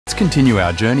Let's continue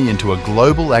our journey into a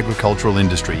global agricultural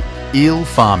industry, eel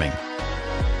farming.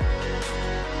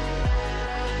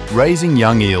 Raising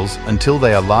young eels until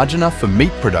they are large enough for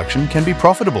meat production can be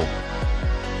profitable.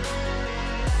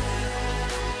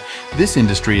 This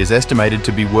industry is estimated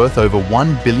to be worth over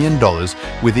 $1 billion,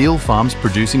 with eel farms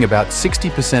producing about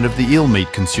 60% of the eel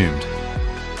meat consumed.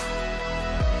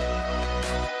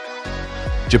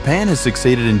 Japan has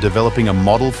succeeded in developing a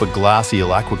model for glass eel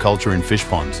aquaculture in fish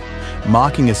ponds,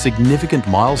 marking a significant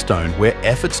milestone where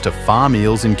efforts to farm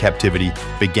eels in captivity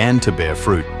began to bear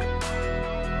fruit.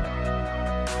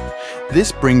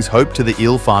 This brings hope to the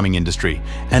eel farming industry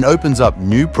and opens up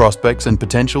new prospects and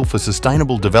potential for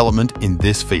sustainable development in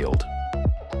this field.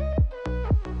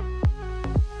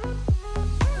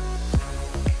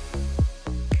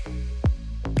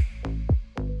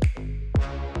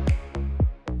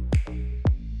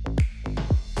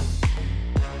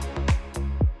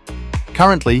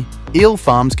 Currently, eel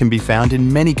farms can be found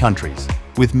in many countries,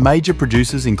 with major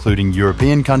producers including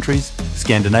European countries,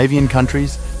 Scandinavian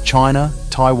countries, China,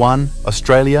 Taiwan,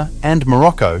 Australia and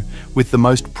Morocco, with the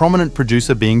most prominent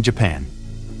producer being Japan.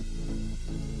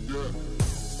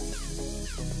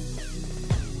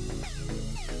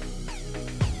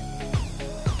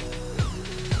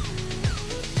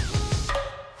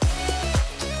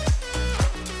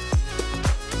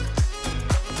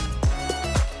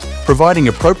 Providing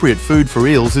appropriate food for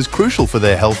eels is crucial for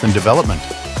their health and development.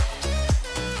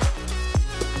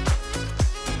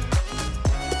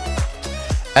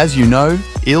 As you know,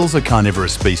 eels are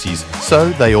carnivorous species,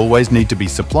 so they always need to be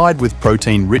supplied with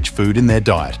protein-rich food in their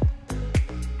diet.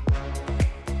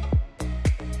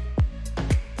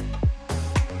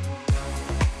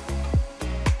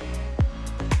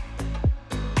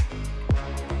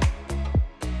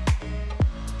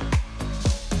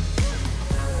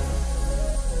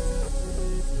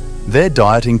 Their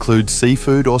diet includes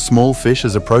seafood or small fish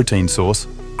as a protein source,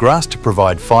 grass to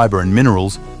provide fibre and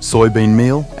minerals, soybean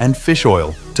meal and fish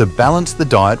oil to balance the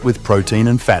diet with protein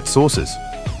and fat sources.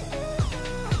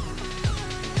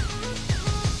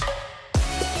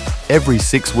 Every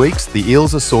 6 weeks, the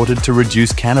eels are sorted to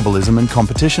reduce cannibalism and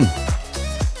competition.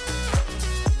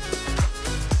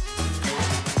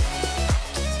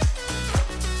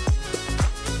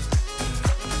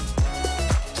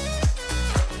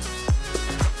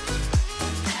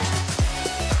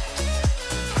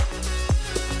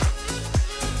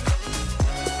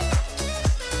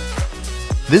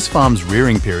 This farm's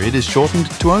rearing period is shortened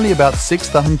to only about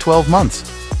 6–12 months.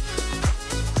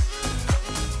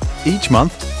 Each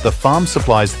month, the farm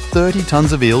supplies 30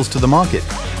 tons of eels to the market.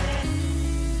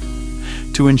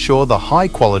 To ensure the high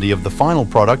quality of the final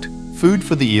product, food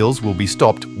for the eels will be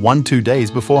stopped 1–2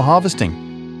 days before harvesting.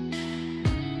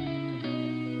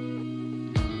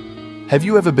 Have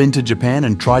you ever been to Japan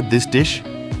and tried this dish?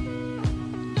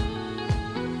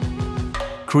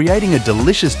 Creating a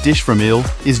delicious dish from eel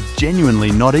is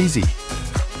genuinely not easy.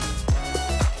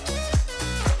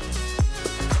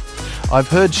 I've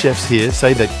heard chefs here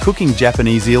say that cooking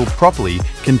Japanese eel properly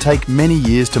can take many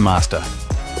years to master.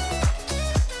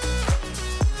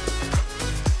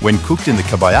 When cooked in the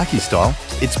kabayaki style,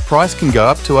 its price can go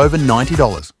up to over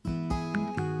 $90.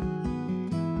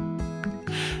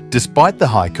 Despite the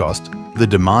high cost, the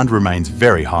demand remains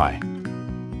very high.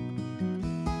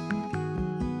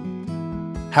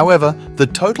 However, the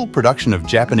total production of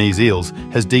Japanese eels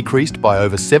has decreased by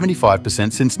over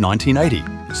 75% since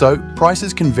 1980, so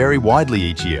prices can vary widely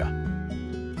each year.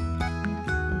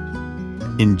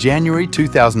 In January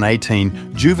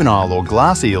 2018, juvenile or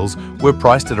glass eels were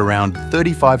priced at around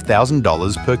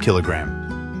 $35,000 per kilogram.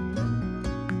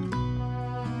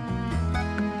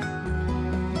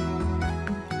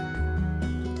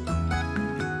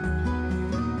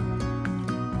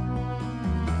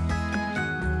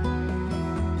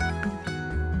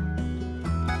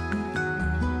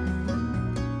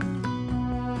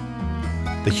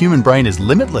 The human brain is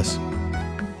limitless.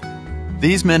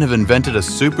 These men have invented a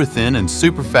super thin and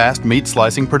super fast meat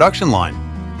slicing production line.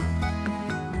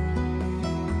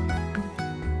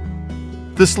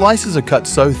 The slices are cut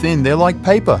so thin they're like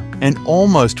paper and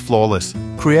almost flawless,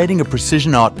 creating a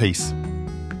precision art piece.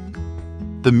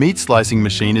 The meat slicing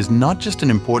machine is not just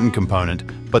an important component,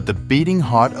 but the beating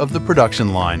heart of the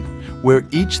production line, where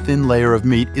each thin layer of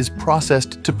meat is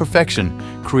processed to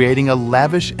perfection, creating a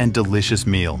lavish and delicious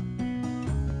meal.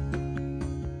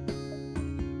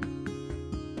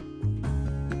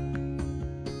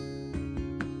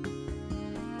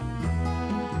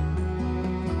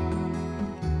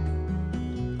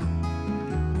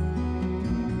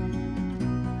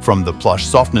 From the plush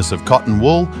softness of cotton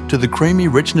wool to the creamy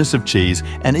richness of cheese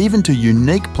and even to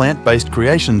unique plant-based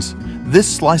creations,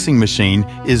 This slicing machine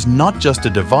is not just a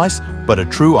device, but a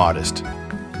true artist.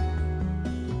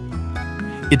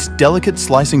 Its delicate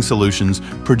slicing solutions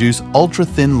produce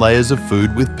ultra-thin layers of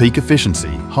food with peak efficiency,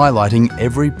 highlighting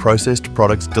every processed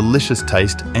product's delicious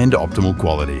taste and optimal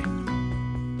quality.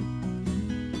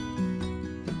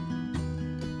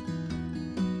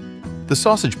 The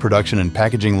sausage production and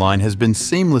packaging line has been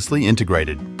seamlessly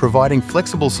integrated, providing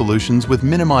flexible solutions with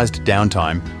minimized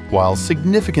downtime while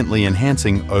significantly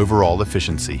enhancing overall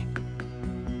efficiency.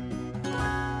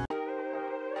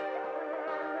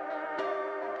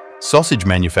 Sausage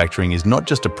manufacturing is not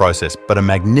just a process, but a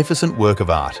magnificent work of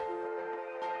art.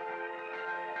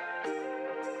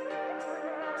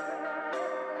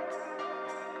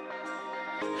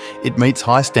 It meets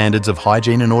high standards of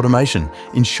hygiene and automation,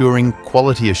 ensuring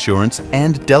quality assurance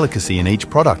and delicacy in each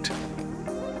product.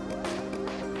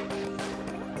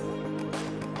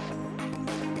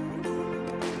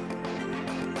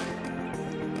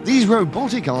 These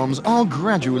robotic arms are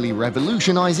gradually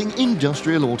revolutionizing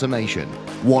industrial automation.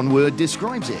 One word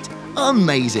describes it: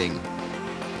 amazing.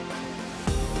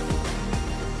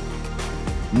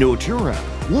 Nortura,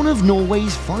 one of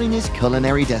Norway's finest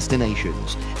culinary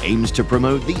destinations, aims to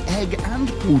promote the egg and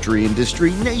poultry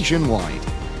industry nationwide.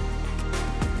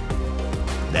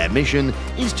 Their mission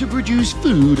is to produce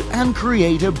food and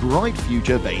create a bright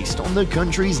future based on the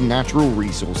country's natural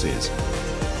resources.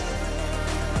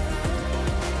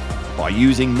 By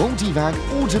using multi-vac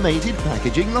automated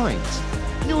packaging lines,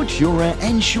 Nortura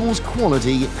ensures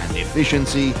quality and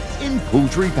efficiency in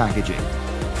poultry packaging,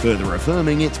 further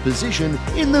affirming its position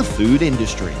in the food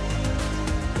industry.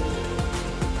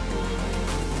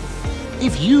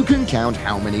 If you can count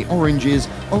how many oranges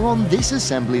are on this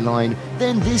assembly line,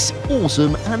 then this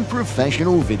awesome and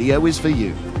professional video is for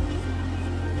you.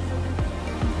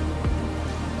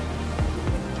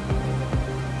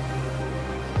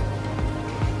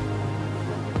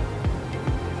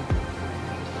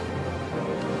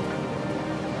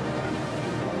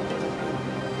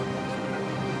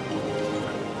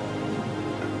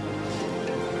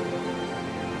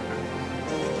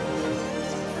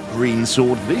 Green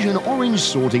Sort Vision Orange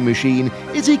Sorting Machine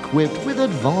is equipped with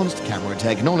advanced camera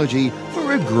technology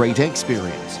for a great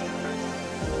experience.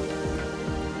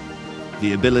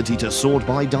 The ability to sort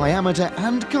by diameter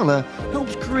and color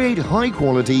helps create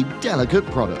high-quality, delicate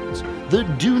products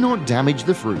that do not damage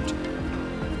the fruit.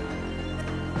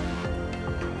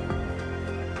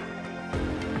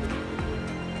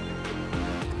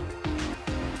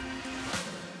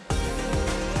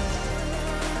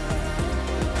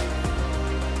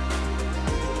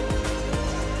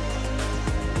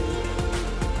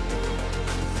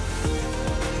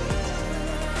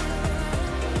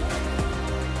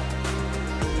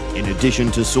 In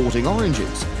addition to sorting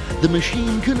oranges, the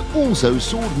machine can also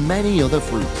sort many other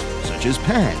fruits, such as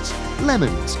pears,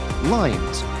 lemons,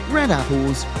 limes, red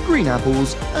apples, green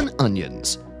apples, and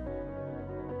onions.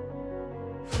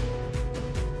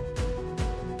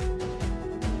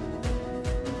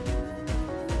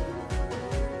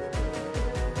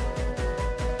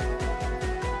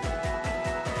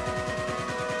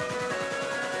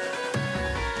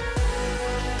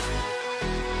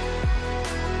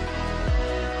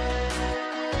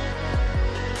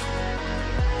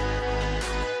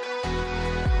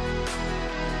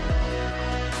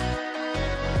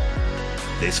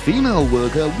 This female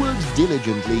worker works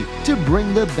diligently to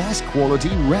bring the best quality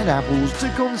red apples to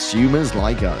consumers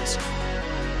like us.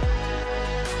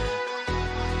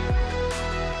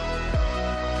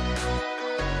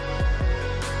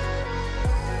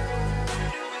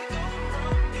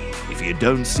 If you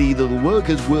don't see the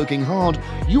workers working hard,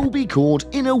 you'll be caught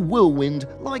in a whirlwind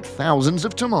like thousands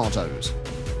of tomatoes.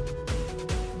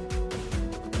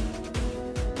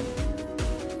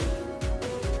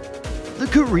 The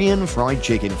Korean Fried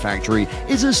Chicken Factory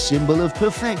is a symbol of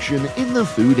perfection in the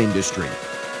food industry.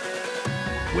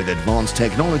 With advanced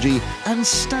technology and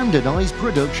standardized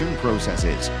production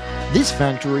processes, this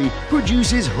factory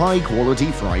produces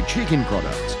high-quality fried chicken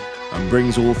products and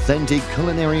brings authentic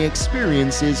culinary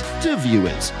experiences to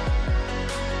viewers.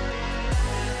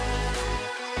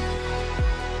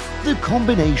 The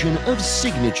combination of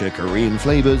signature Korean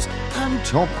flavors and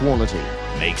top quality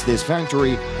makes this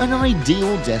factory an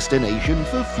ideal destination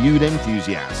for food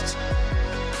enthusiasts.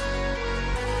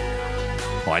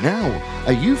 By now,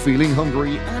 are you feeling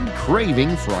hungry and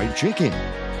craving fried chicken?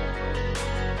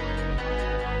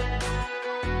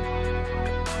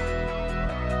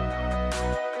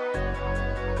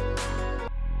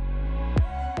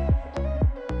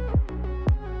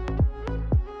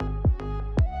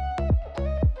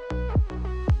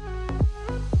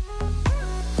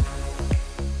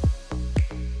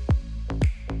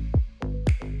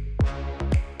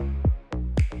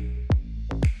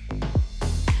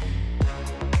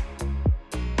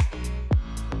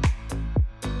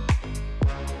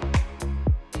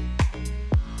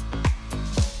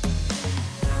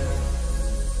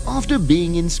 After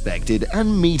being inspected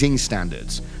and meeting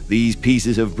standards, these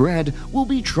pieces of bread will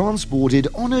be transported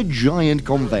on a giant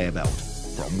conveyor belt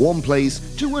from one place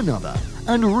to another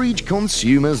and reach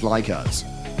consumers like us.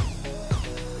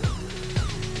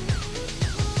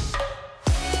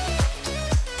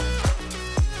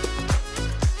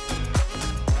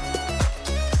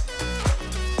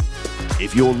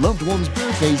 If your loved one's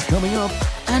birthday's coming up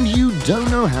and you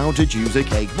don't know how to choose a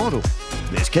cake model,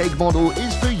 this cake model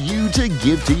is for you to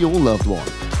give to your loved one.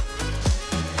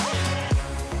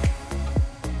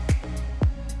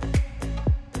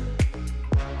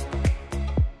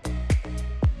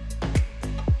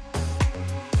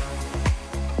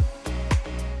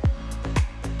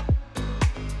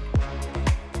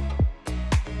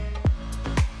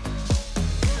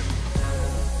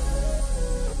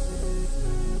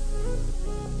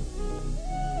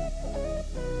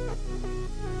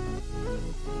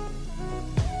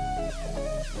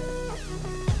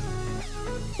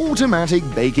 Automatic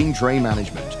baking tray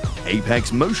management,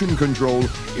 Apex motion control,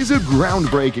 is a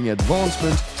groundbreaking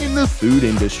advancement in the food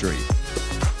industry.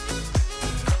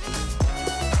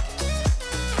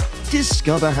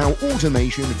 Discover how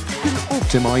automation can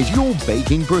optimize your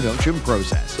baking production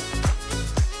process.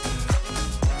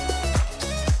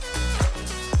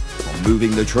 From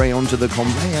moving the tray onto the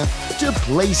conveyor to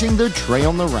placing the tray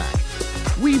on the rack,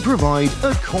 we provide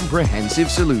a comprehensive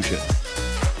solution.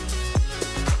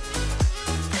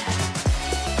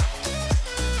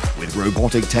 With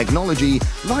robotic technology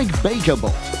like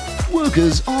BakerBot,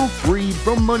 workers are freed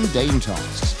from mundane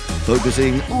tasks,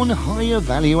 focusing on higher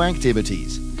value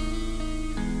activities.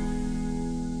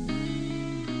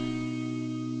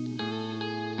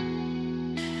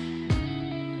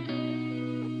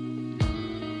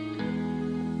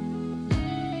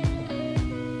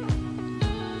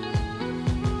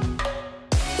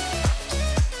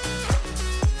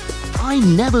 I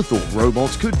never thought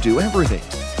robots could do everything.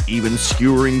 Even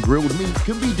skewering grilled meat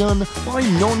can be done by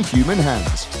non-human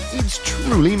hands. It's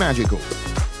truly magical.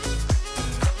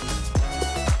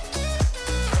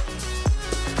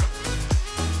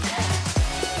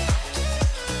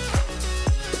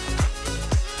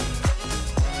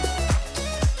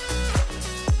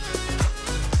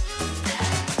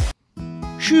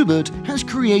 Schubert has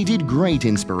created great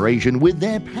inspiration with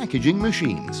their packaging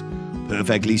machines,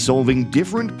 perfectly solving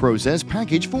different process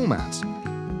package formats.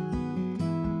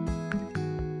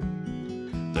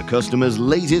 The customer's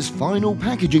latest final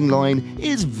packaging line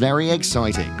is very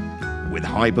exciting, with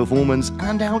high performance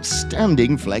and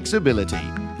outstanding flexibility.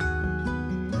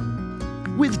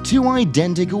 With two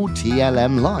identical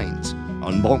TLM lines,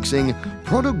 unboxing,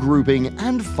 product grouping,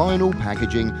 and final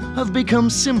packaging have become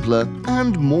simpler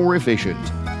and more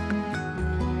efficient.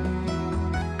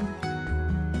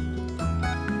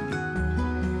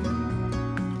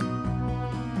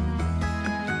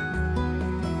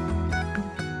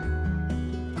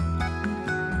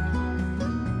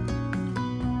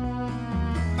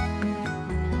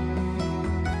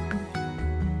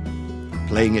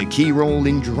 Playing a key role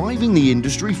in driving the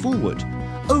industry forward,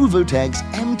 Ovotec's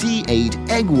MT8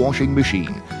 egg washing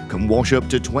machine can wash up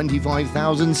to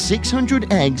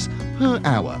 25,600 eggs per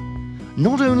hour,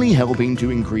 not only helping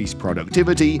to increase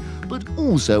productivity, but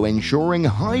also ensuring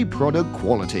high product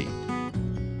quality.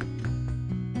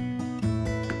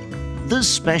 The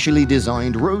specially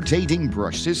designed rotating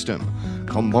brush system,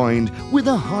 combined with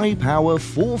a high-power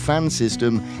 4-fan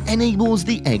system, enables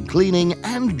the egg cleaning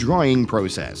and drying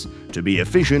process to be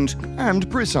efficient and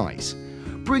precise,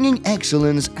 bringing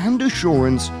excellence and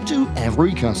assurance to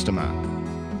every customer.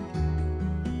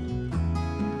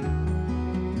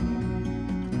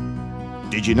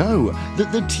 Did you know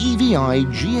that the TVI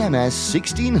GMS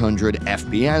 1600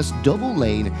 FPS double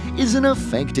lane is an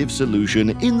effective solution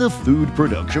in the food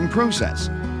production process?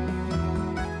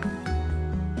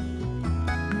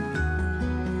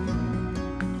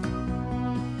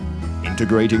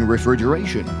 Integrating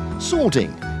refrigeration,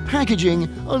 sorting, packaging,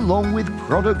 along with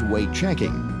product weight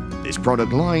checking. This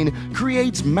product line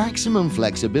creates maximum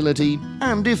flexibility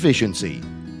and efficiency.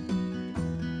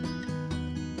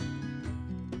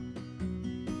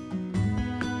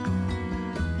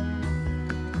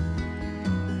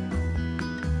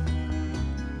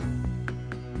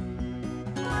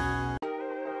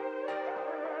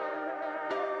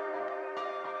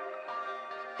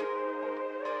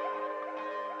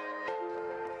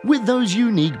 With those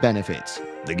unique benefits,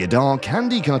 the Godard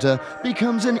Candy Cutter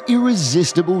becomes an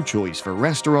irresistible choice for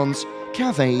restaurants,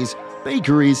 cafes,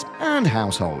 bakeries, and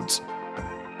households.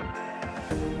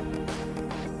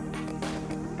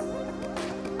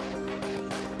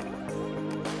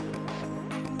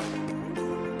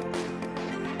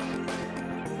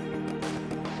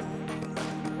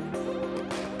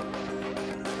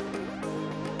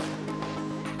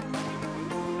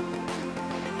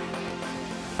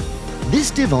 This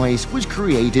device was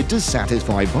created to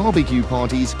satisfy barbecue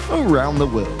parties around the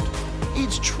world.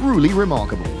 It's truly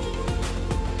remarkable.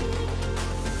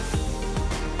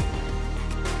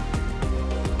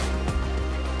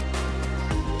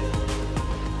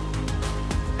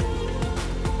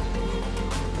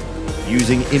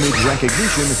 Using image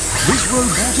recognition, this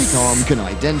robotic arm can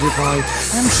identify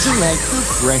and select the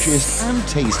freshest and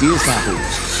tastiest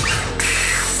apples.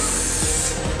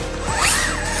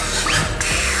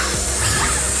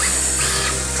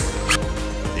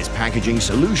 This packaging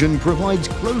solution provides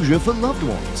closure for loved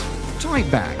ones. Tight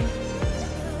bag.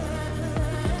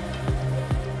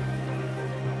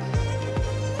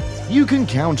 You can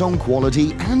count on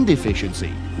quality and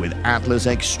efficiency with Atlas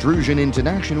Extrusion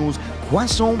International's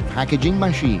croissant packaging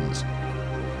machines.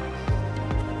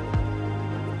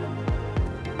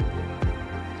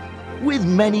 With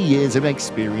many years of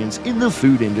experience in the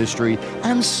food industry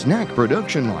and snack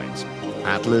production lines,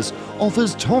 Atlas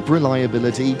offers top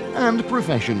reliability and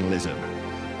professionalism.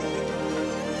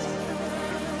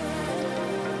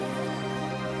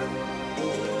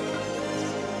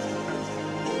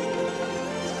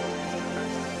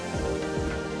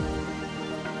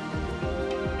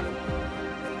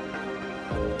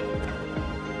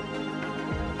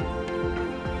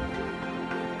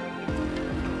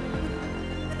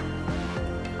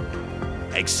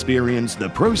 Experience the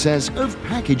process of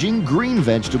packaging green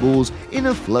vegetables in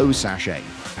a flow sachet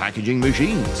packaging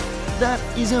machines. That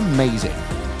is amazing.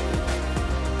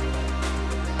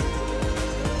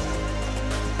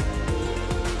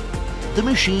 The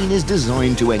machine is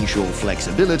designed to ensure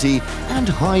flexibility and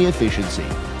high efficiency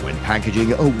when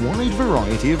packaging a wide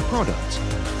variety of products,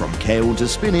 from kale to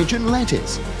spinach and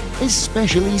lettuce,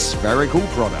 especially spherical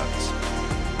products.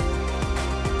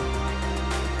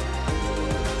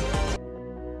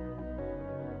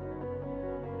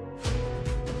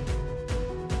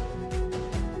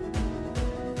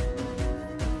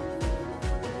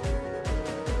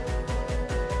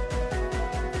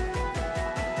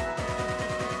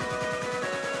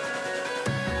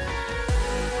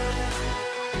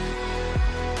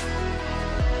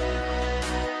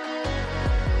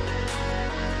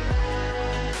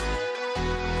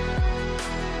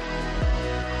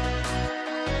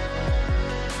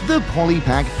 The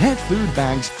Polypack Pet Food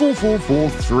Bags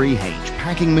 4443H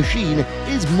packing machine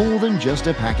is more than just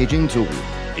a packaging tool.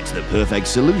 It's the perfect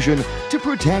solution to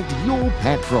protect your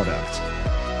pet products.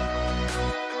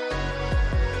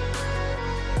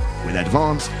 With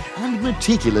advanced and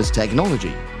meticulous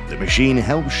technology, the machine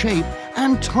helps shape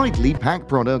and tightly pack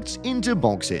products into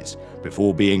boxes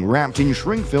before being wrapped in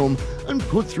shrink film and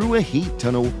put through a heat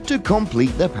tunnel to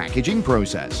complete the packaging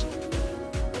process.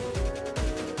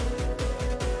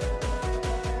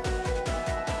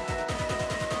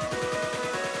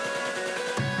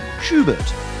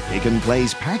 Schubert, pick and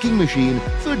place packing machine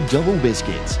for double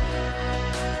biscuits.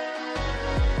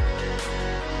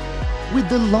 With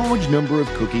the large number of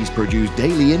cookies produced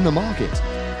daily in the market,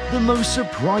 the most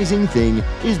surprising thing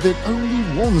is that only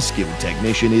one skilled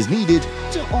technician is needed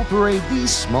to operate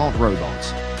these smart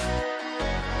robots.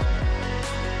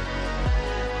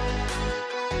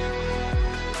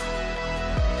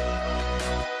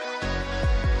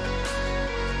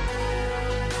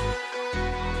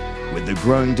 With the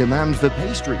growing demand for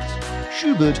pastries,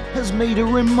 Schubert has made a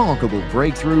remarkable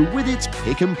breakthrough with its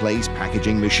pick-and-place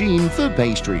packaging machine for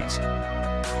pastries.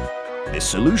 This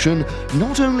solution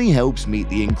not only helps meet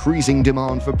the increasing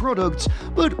demand for products,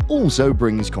 but also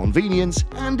brings convenience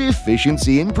and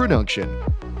efficiency in production.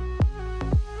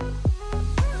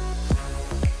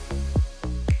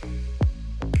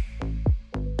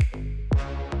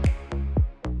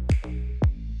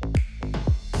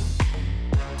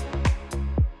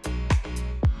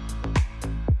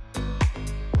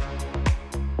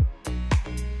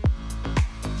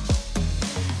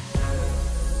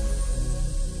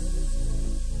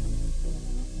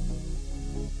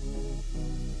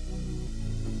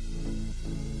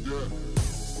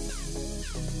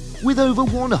 With over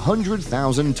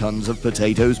 100,000 tons of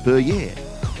potatoes per year,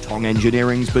 Tong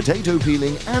Engineering's potato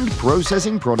peeling and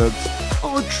processing products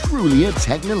are truly a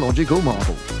technological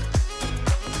marvel.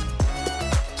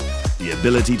 The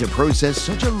ability to process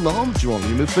such a large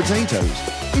volume of potatoes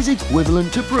is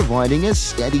equivalent to providing a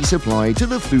steady supply to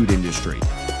the food industry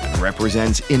and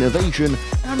represents innovation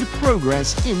and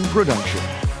progress in production.